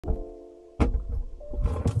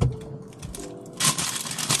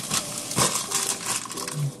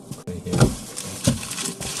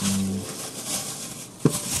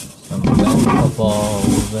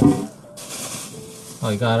meatballs. Oh,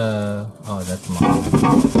 you got a... Oh, that's mine.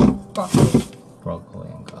 Broccoli. Broccoli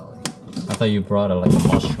and garlic. I thought you brought like a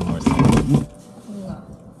mushroom or something.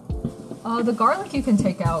 No. The garlic you can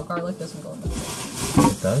take out. Garlic doesn't go in the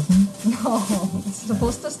fridge. It doesn't? No. It's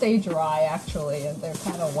supposed to stay dry, actually, and they're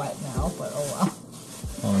kind of wet now, but oh well.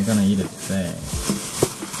 Oh, we're gonna eat it today.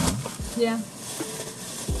 Yeah.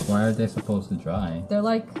 Why are they supposed to dry? They're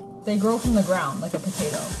like, they grow from the ground, like a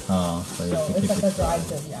potato. Oh, so you have to it's keep like it a dried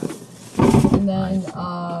dry. good, yeah. And then,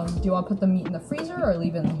 do you want to put the meat in the freezer or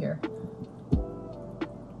leave it in here?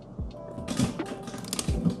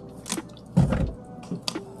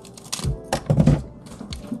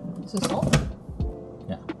 Is this salt?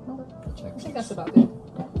 Yeah. Okay. I think that's about it.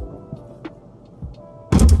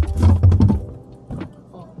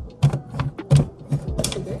 Oh.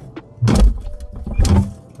 Too big?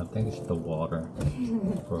 I think it's the water.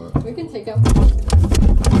 We can take out.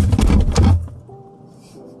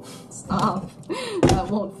 Stop. That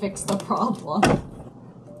won't fix the problem.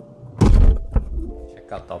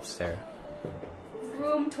 Check out the upstairs.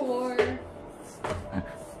 Room tour.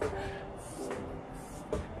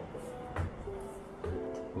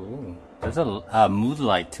 Ooh, there's a mood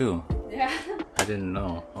light too. Yeah. I didn't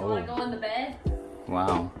know. You wanna go on the bed?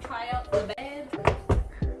 Wow. Try out the bed?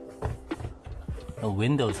 The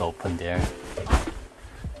window's open there.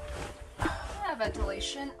 Yeah,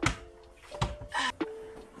 ventilation.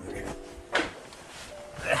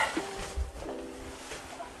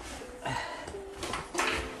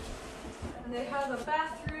 And they have a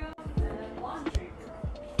bathroom and laundry.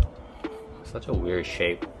 Such a weird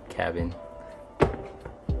shape cabin.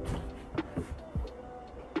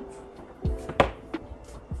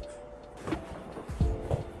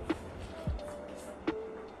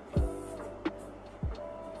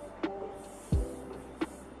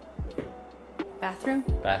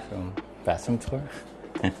 Bathroom? Bathroom tour?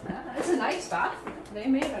 It's a nice bathroom. They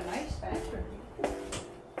made a nice bathroom.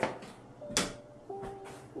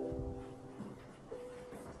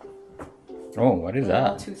 Oh, what is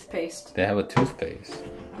that? Toothpaste. They have a toothpaste.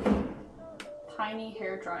 Tiny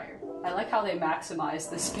hair dryer. I like how they maximize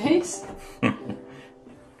the space.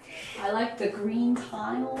 I like the green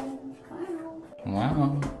tile.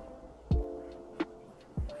 Wow.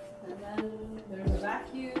 And then there's a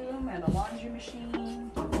vacuum and a laundry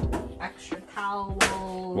machine. Extra towels.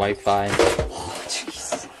 Wi-Fi. Oh,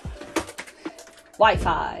 jeez.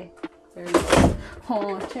 Wi-Fi. There you go.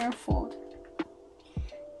 Oh, careful.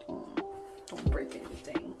 Don't break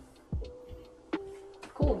anything.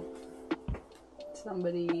 Cool.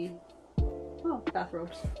 Somebody. Oh,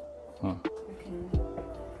 bathrobes. Huh. You can.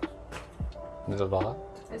 Is it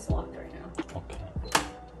locked? It's locked right now. Okay.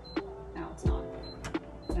 Now it's not.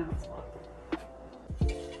 Now it's locked.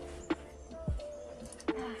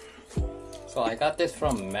 So I got this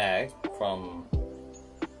from Meg from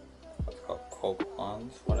what's it called,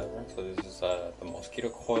 Coupons, whatever. So this is the mosquito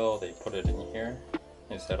coil. They put it in here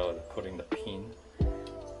instead of putting the pin.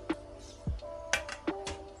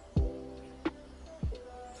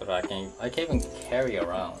 So that I can even carry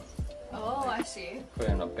around. Oh, I see. Put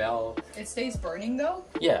in a belt. It stays burning though?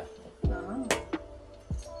 Yeah. Oh.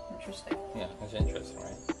 Interesting. Yeah, it's interesting,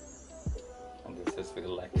 right? And this is the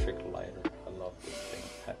electric lighter. I love this thing.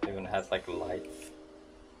 It even has like light.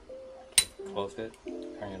 Close it,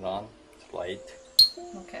 turn it on, it's light.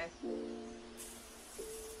 Okay.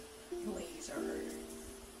 Laser.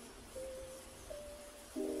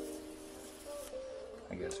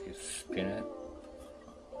 I guess you spin it,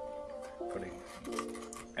 putting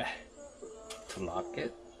to lock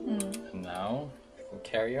it. And now you can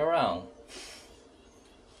carry around.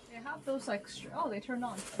 They have those like oh, they turn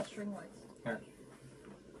on the string lights. Here.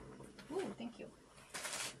 Ooh, thank you.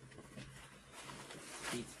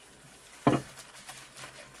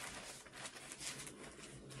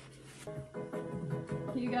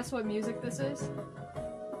 Can you guess what music this is?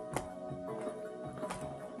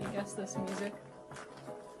 You guess this music?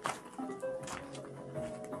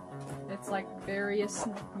 It's like various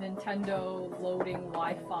Nintendo loading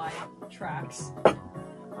Wi-Fi tracks.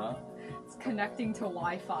 Huh? It's connecting to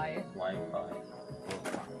Wi-Fi Wi-Fi.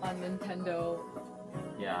 on Nintendo.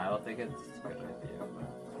 Yeah, I don't think it's a good idea.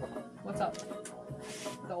 But... What's up?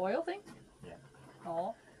 The oil thing? Yeah.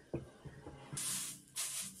 Oh.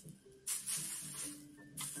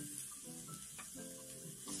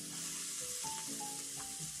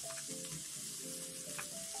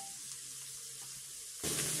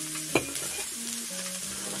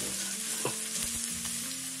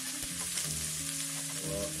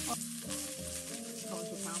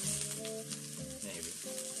 Maybe.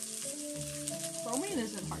 Bromine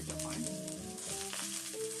isn't hard to find.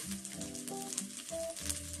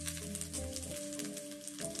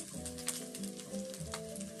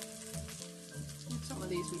 Some of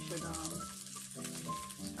these we should start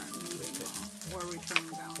moving or we turn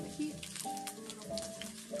down the heat.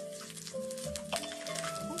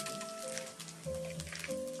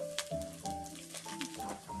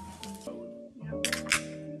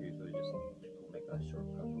 Usually just make a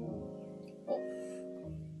shortcut.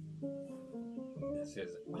 This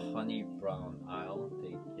is honey brown ale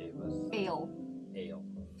they gave us. Ale. Ale.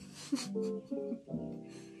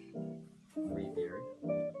 Free beer.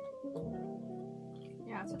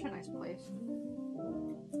 Yeah, it's such a nice place.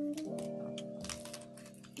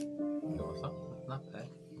 It's not bad.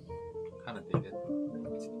 Kind of dig it.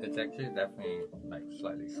 It's actually definitely like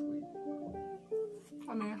slightly sweet.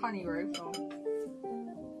 I mean, honey, right? So.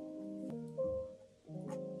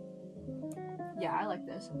 Yeah, I like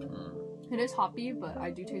this. It is hoppy, but I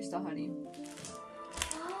do taste the honey.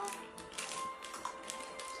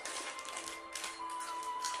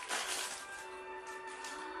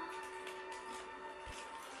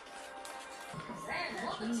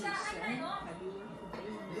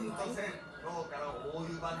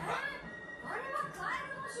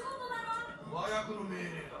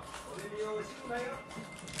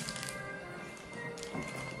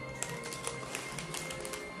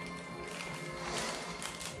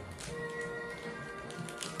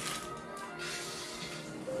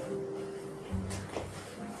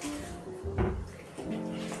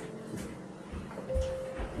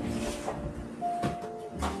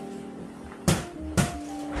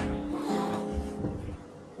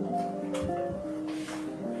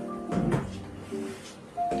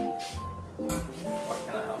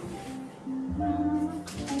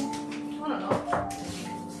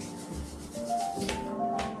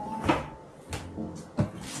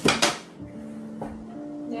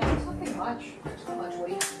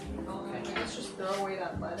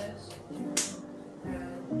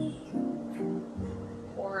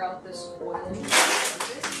 Pour out this oil into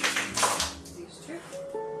these two.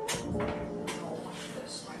 I'll wash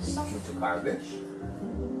this myself. Into garbage?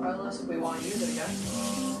 Or unless if we want to use it again.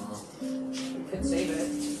 We could save it.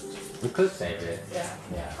 We could save it.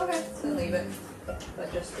 Yeah. Okay, then leave it.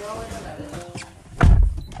 But just throw it in that.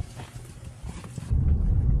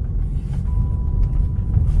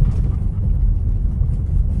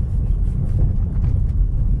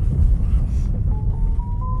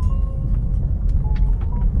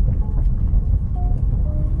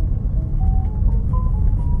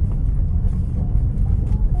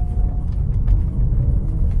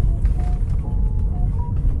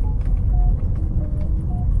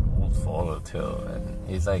 And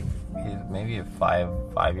he's maybe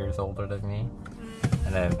five years older than me,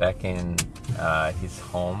 and then back in his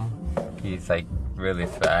home he's like really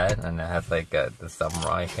fat and has like the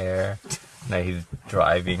samurai hair, and he's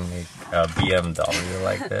driving a BMW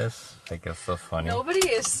like this. Like, it's so funny. Nobody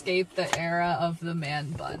escaped the era of the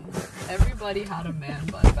man bun. Everybody had a man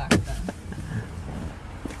bun back then.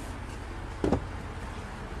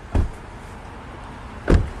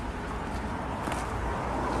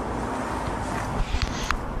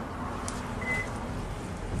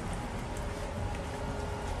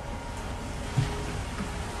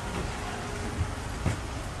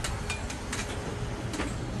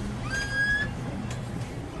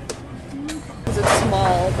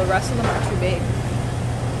 Small, the rest of them are too big.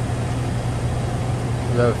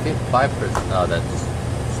 The 5%. No, that's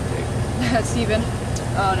big. Steven?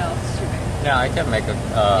 Oh no, it's too big. Yeah, I can make a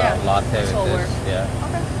latte with this. Work. Yeah.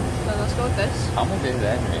 Okay, so let's go with this. How much is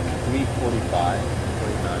that? 345,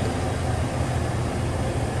 49.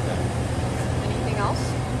 Anything else?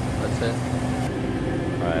 That's it.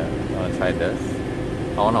 Alright, you wanna try this?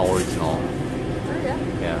 I want an original. Oh yeah.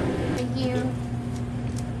 Yeah. Thank you.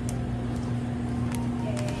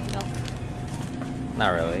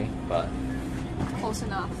 Not really, but close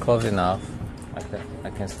enough. Close enough. I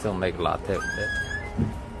can still make latte with it.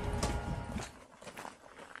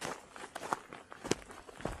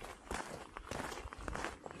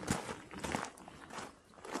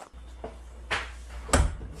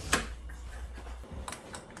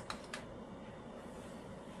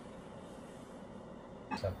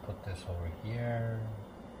 So put this over here.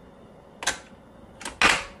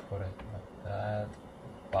 Put it like that.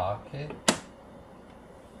 Bucket.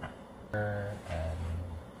 And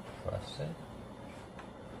press it.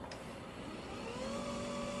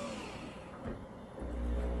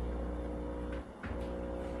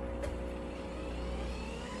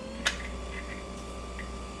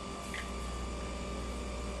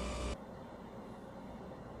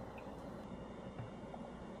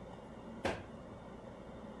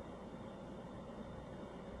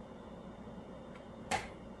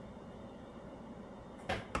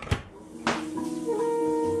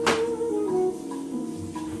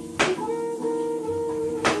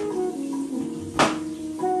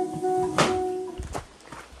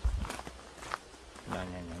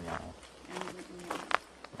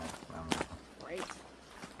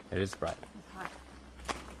 It is bright. It's hot.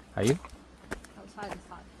 Are you? Outside is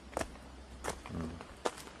hot.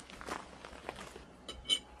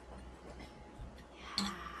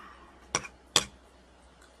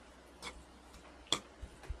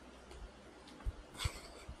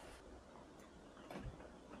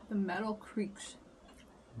 The metal creaks.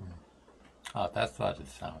 Oh, that's what it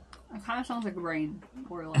sounds. It kind of sounds like rain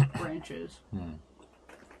or like branches.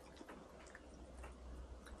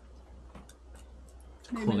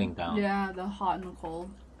 Maybe, Cooling down. Yeah, the hot and the cold.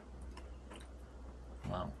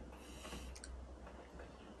 Wow.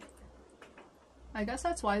 I guess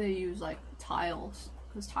that's why they use like tiles,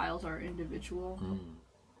 because tiles are individual.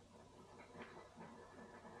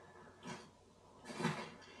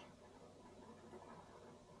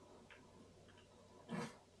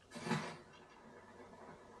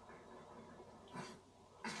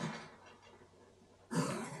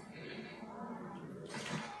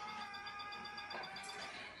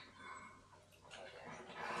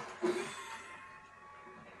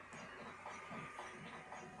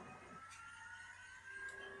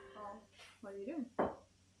 What are you doing?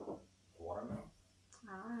 Watermelon.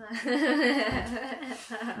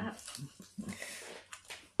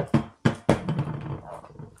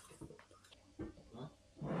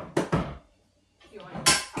 You want a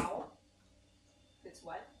towel? If it's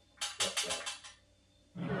wet? What's that?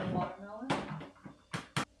 Your watermelon? I'm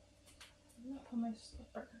gonna put my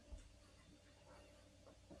slipper.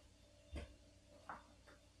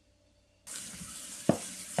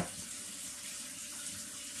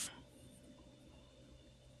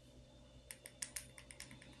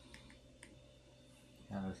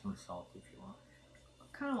 Yeah, there's some salt if you want. I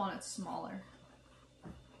kind of want it smaller.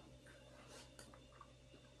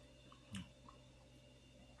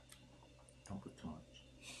 Don't put too much.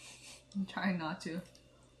 I'm trying not to.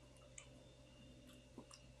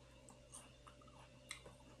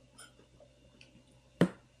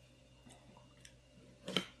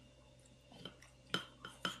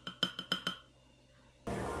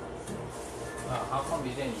 How come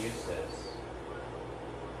you didn't use this?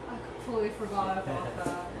 I completely forgot about that.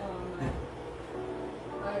 Oh man.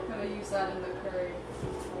 I could have used that in the curry.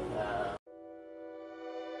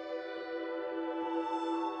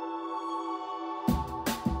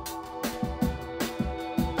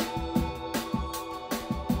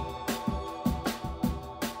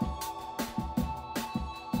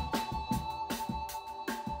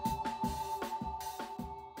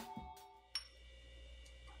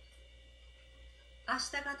明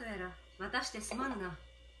日かとやら、またしてすまぬな。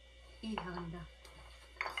いい鋼だ。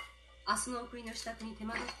明日の送りの支度に手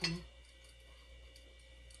間取ってね。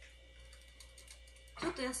ちょ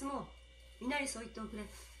っと休もう。みなりそう言っておくれ。は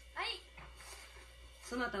い。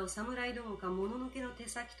そなたを侍どもかもののけの手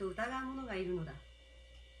先と疑う者がいるのだ。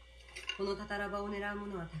このたたら場を狙う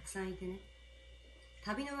者はたくさんいてね。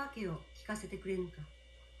旅の訳を聞かせてくれぬか。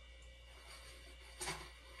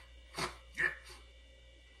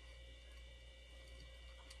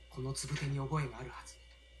このつぶてに覚えがあるはず。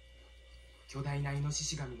巨大なイノシ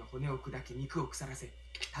シ神の骨を砕き肉を腐らせ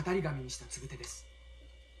たたり神にしたつぶてです。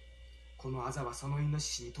このあざはそのイノ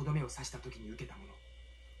シシにとどめを刺した時に受けたもの。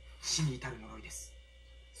死に至る呪いです。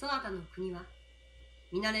そなたの国は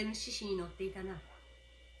見慣れぬ獅子に乗っていたな。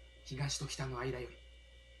東と北の間より。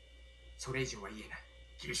それ以上は言えない。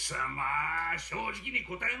貴様、正直に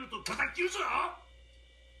答えぬと叩き切るぞ。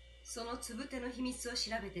そのつぶての秘密を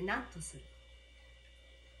調べて何とする。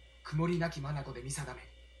曇りなき眼で見定め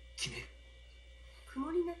決める。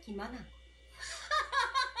曇りなき眼。